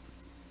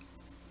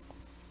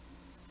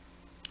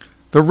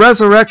 The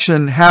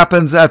resurrection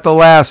happens at the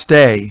last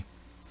day.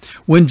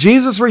 When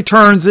Jesus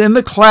returns in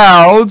the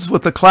clouds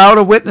with the cloud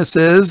of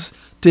witnesses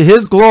to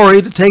his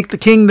glory to take the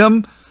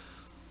kingdom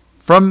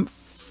from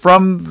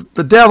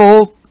the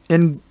devil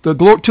to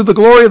the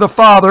glory of the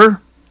Father,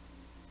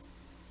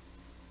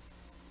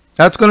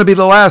 that's going to be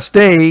the last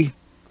day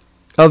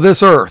of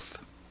this earth.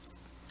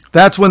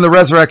 That's when the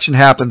resurrection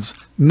happens,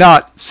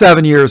 not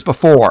 7 years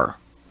before.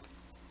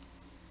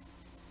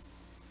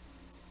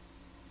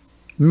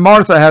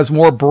 Martha has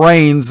more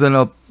brains than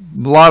a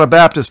lot of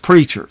Baptist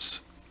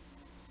preachers.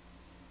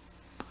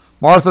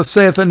 Martha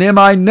saith unto him,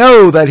 I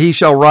know that he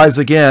shall rise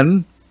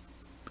again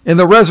in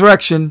the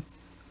resurrection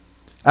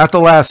at the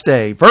last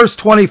day. Verse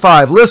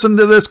 25, listen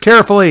to this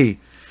carefully.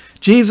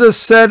 Jesus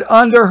said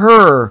unto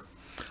her,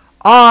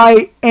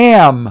 I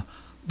am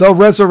the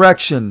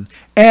resurrection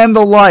and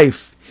the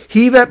life.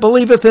 He that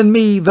believeth in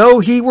me, though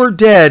he were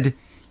dead,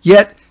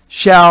 yet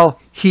shall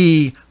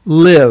he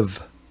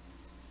live.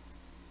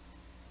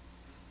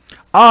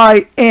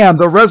 I am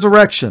the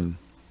resurrection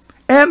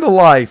and the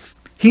life.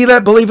 He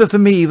that believeth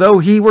in me, though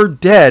he were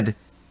dead,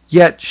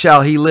 yet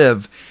shall he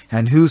live.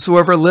 And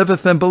whosoever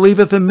liveth and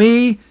believeth in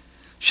me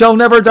shall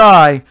never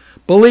die.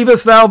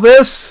 Believest thou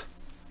this?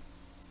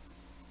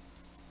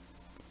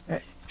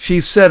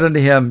 She said unto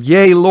him,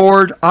 Yea,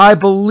 Lord, I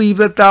believe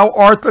that thou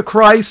art the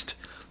Christ,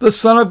 the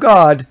Son of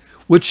God,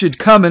 which should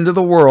come into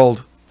the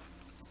world.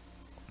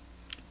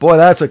 Boy,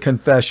 that's a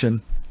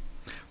confession.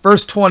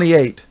 Verse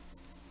 28.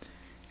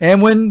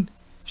 And when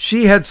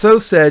she had so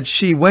said,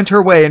 she went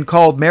her way and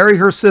called Mary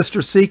her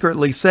sister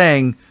secretly,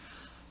 saying,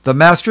 The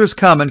Master is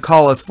come and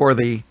calleth for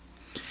thee.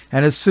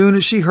 And as soon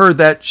as she heard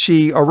that,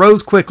 she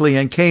arose quickly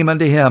and came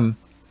unto him.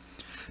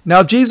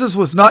 Now Jesus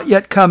was not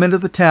yet come into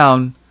the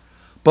town,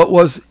 but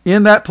was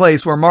in that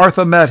place where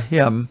Martha met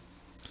him.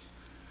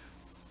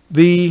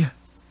 The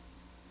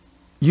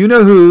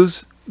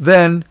you-know-whos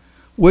then,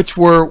 which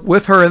were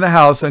with her in the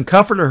house, and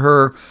comforted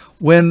her,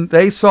 when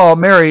they saw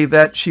Mary,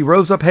 that she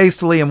rose up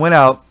hastily and went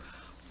out,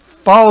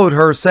 followed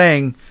her,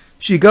 saying,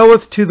 She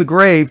goeth to the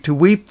grave to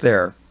weep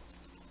there.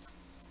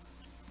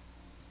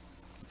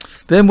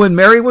 Then when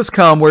Mary was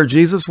come where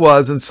Jesus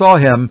was, and saw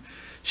him,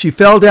 she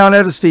fell down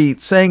at his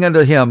feet, saying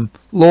unto him,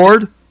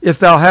 Lord, if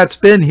thou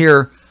hadst been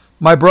here,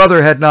 my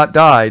brother had not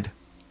died.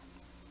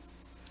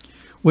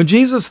 When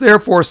Jesus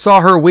therefore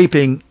saw her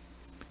weeping,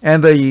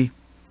 and the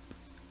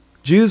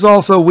Jews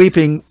also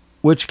weeping,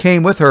 which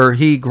came with her,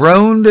 he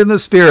groaned in the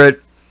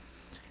spirit,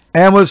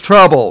 and was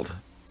troubled.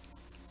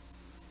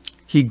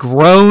 He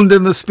groaned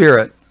in the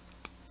spirit,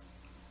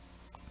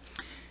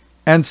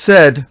 and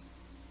said,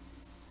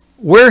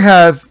 Where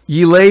have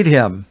ye laid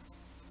him?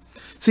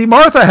 See,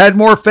 Martha had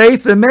more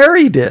faith than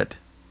Mary did.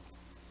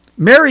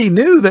 Mary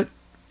knew that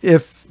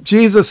if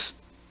Jesus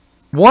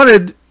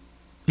wanted,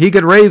 he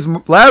could raise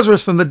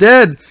Lazarus from the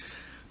dead,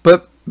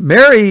 but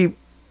Mary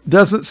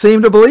doesn't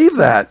seem to believe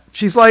that.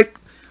 She's like,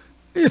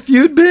 if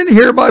you'd been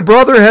here, my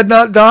brother had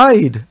not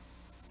died.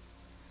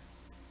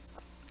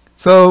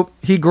 So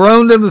he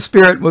groaned in the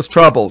spirit and was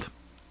troubled.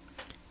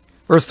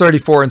 Verse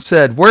 34, and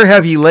said, Where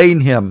have ye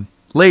laid him?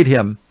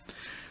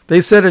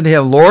 They said unto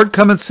him, Lord,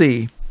 come and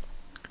see.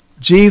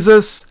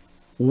 Jesus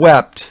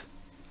wept.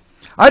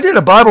 I did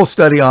a Bible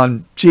study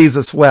on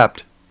Jesus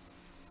wept.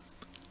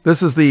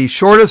 This is the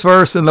shortest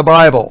verse in the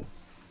Bible.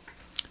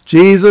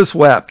 Jesus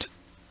wept.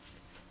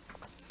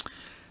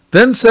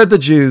 Then said the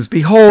Jews,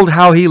 Behold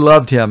how he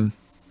loved him.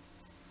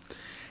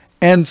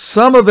 And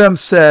some of them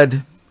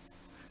said,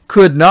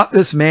 Could not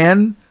this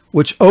man,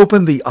 which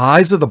opened the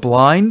eyes of the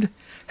blind,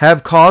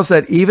 have caused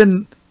that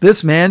even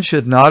this man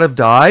should not have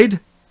died?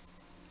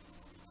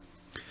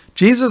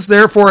 Jesus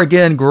therefore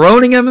again,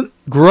 groaning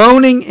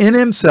in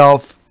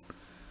himself,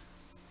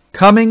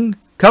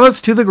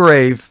 cometh to the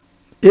grave.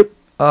 It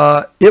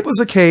was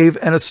a cave,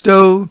 and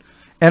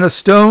a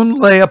stone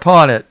lay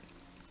upon it.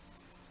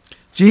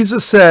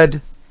 Jesus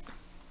said,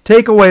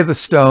 Take away the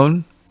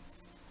stone.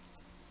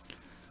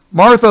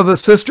 Martha, the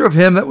sister of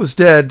him that was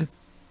dead,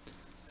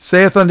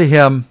 saith unto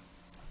him,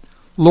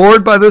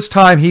 Lord, by this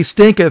time he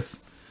stinketh,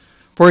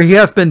 for he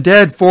hath been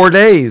dead 4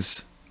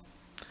 days.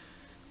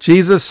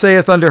 Jesus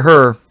saith unto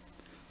her,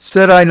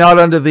 Said I not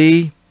unto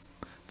thee,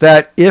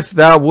 that if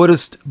thou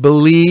wouldest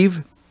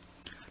believe,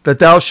 that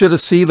thou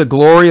shouldest see the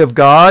glory of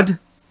God?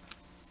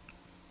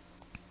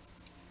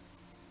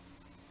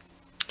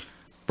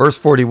 Verse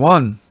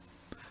 41,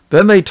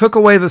 Then they took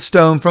away the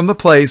stone from the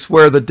place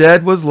where the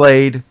dead was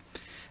laid,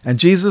 and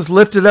Jesus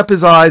lifted up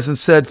his eyes and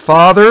said,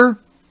 Father,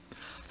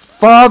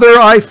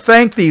 I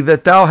thank thee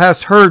that thou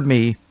hast heard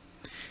me,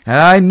 and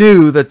I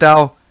knew that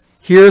thou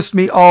hearest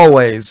me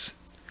always.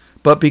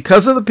 But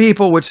because of the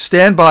people which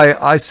stand by,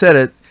 I said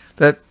it,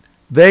 that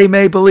they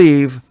may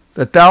believe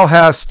that thou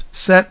hast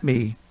sent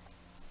me.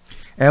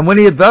 And when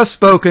he had thus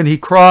spoken, he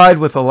cried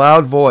with a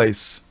loud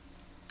voice,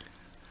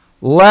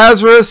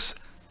 Lazarus,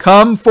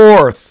 come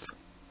forth.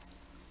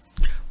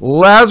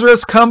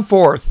 Lazarus, come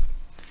forth.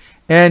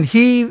 And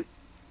he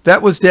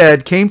that was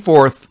dead came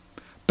forth,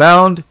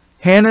 bound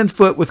hand and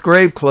foot with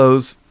grave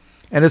clothes,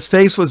 and his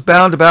face was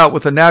bound about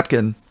with a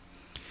napkin.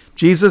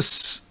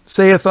 Jesus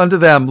saith unto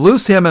them,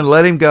 Loose him and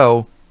let him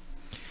go.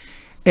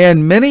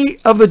 And many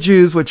of the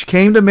Jews which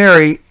came to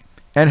Mary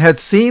and had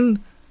seen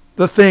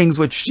the things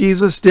which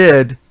Jesus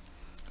did,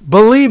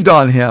 believed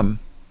on him.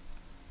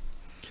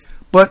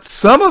 But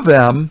some of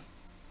them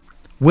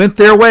went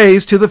their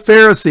ways to the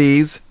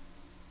Pharisees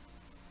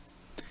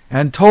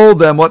and told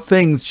them what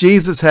things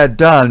Jesus had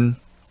done.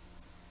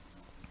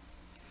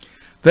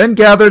 Then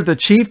gathered the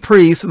chief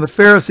priests and the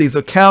Pharisees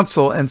a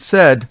council and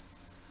said,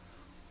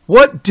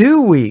 What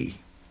do we?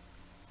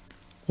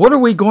 What are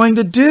we going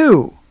to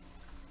do?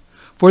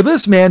 For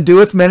this man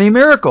doeth many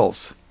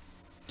miracles.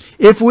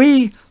 If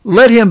we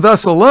let him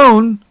thus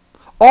alone,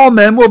 all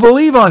men will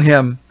believe on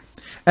him,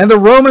 and the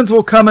Romans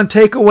will come and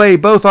take away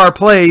both our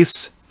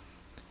place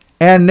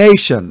and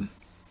nation.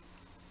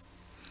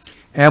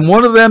 And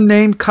one of them,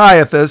 named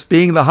Caiaphas,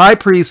 being the high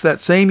priest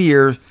that same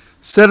year,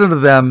 said unto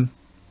them,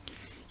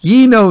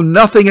 Ye know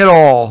nothing at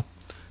all,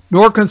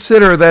 nor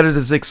consider that it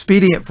is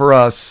expedient for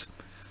us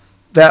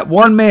that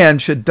one man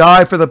should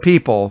die for the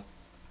people,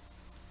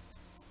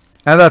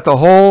 and that the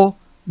whole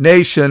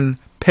nation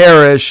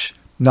perish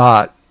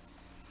not.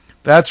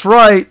 That's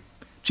right.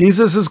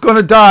 Jesus is going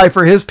to die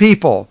for his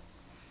people,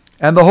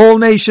 and the whole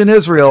nation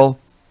Israel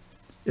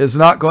is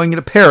not going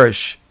to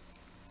perish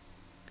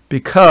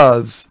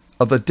because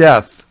of the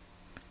death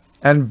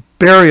and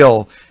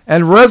burial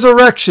and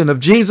resurrection of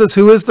Jesus,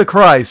 who is the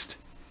Christ,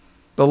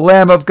 the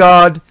Lamb of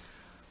God,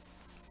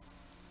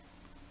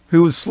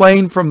 who was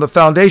slain from the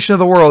foundation of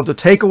the world to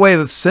take away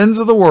the sins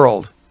of the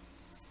world.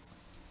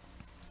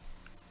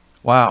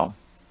 Wow.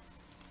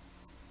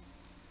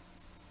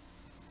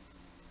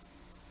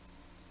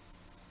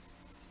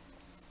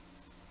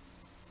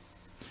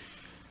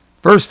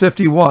 Verse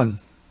 51.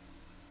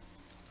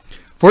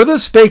 For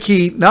this spake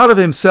he not of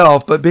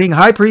himself, but being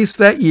high priest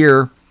that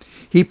year,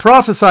 he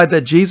prophesied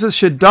that Jesus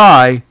should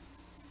die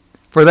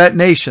for that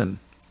nation,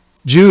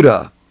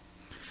 Judah,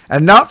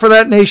 and not for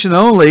that nation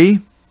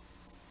only,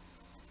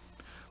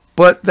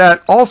 but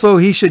that also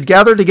he should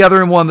gather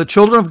together in one the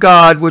children of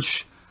God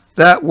which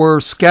that were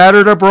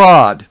scattered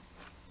abroad.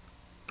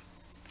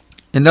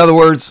 In other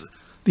words,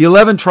 the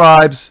 11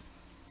 tribes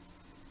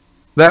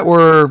that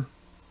were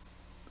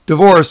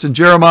divorced in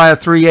Jeremiah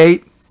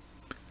 3:8,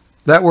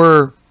 that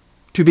were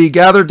to be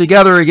gathered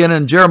together again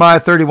in Jeremiah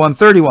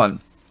 31:31.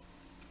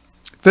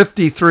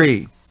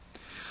 53.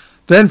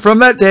 Then from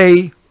that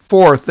day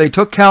forth they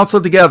took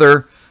counsel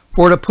together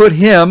for to put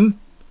him,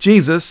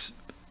 Jesus,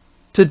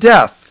 to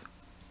death.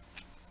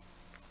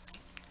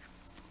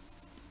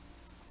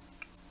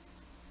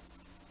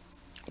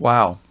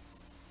 Wow.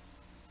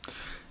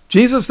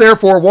 Jesus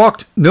therefore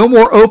walked no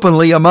more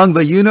openly among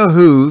the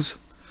you-know-whos,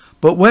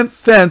 but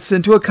went thence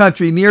into a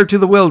country near to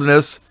the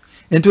wilderness,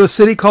 into a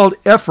city called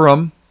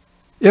Ephraim,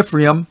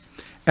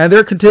 and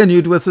there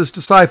continued with his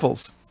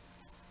disciples.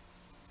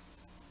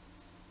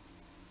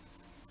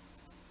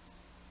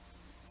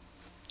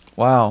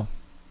 Wow.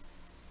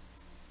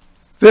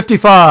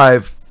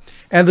 55.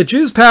 And the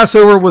Jews'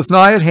 Passover was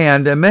nigh at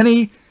hand, and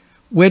many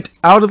went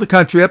out of the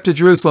country up to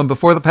Jerusalem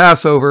before the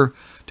Passover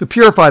to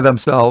purify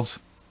themselves.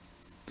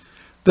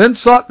 Then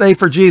sought they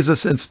for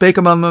Jesus, and spake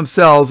among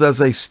themselves as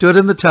they stood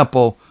in the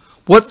temple,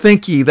 What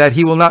think ye, that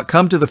he will not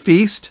come to the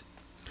feast?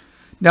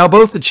 Now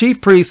both the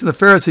chief priests and the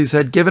Pharisees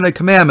had given a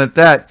commandment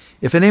that,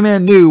 if any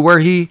man knew where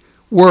he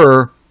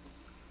were,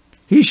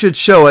 he should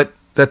show it,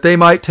 that they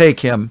might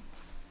take him.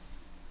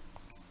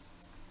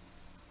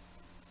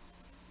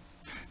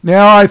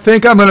 Now I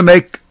think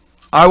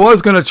I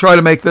was going to try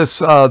to make this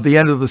the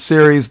end of the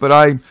series, but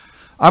I'm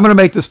going to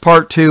make this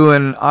part 2,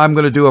 and I'm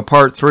going to do a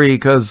part 3,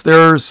 because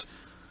there's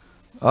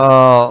a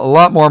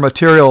lot more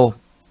material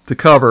to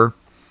cover.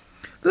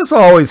 This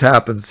always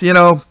happens, you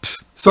know.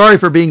 Sorry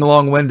for being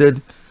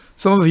long-winded.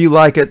 Some of you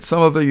like it,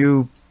 some of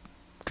you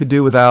could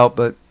do without,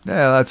 but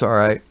yeah, that's all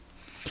right.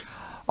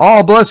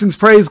 All blessings,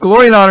 praise,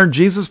 glory, and honor in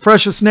Jesus'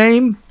 precious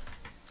name.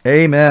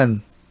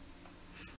 Amen.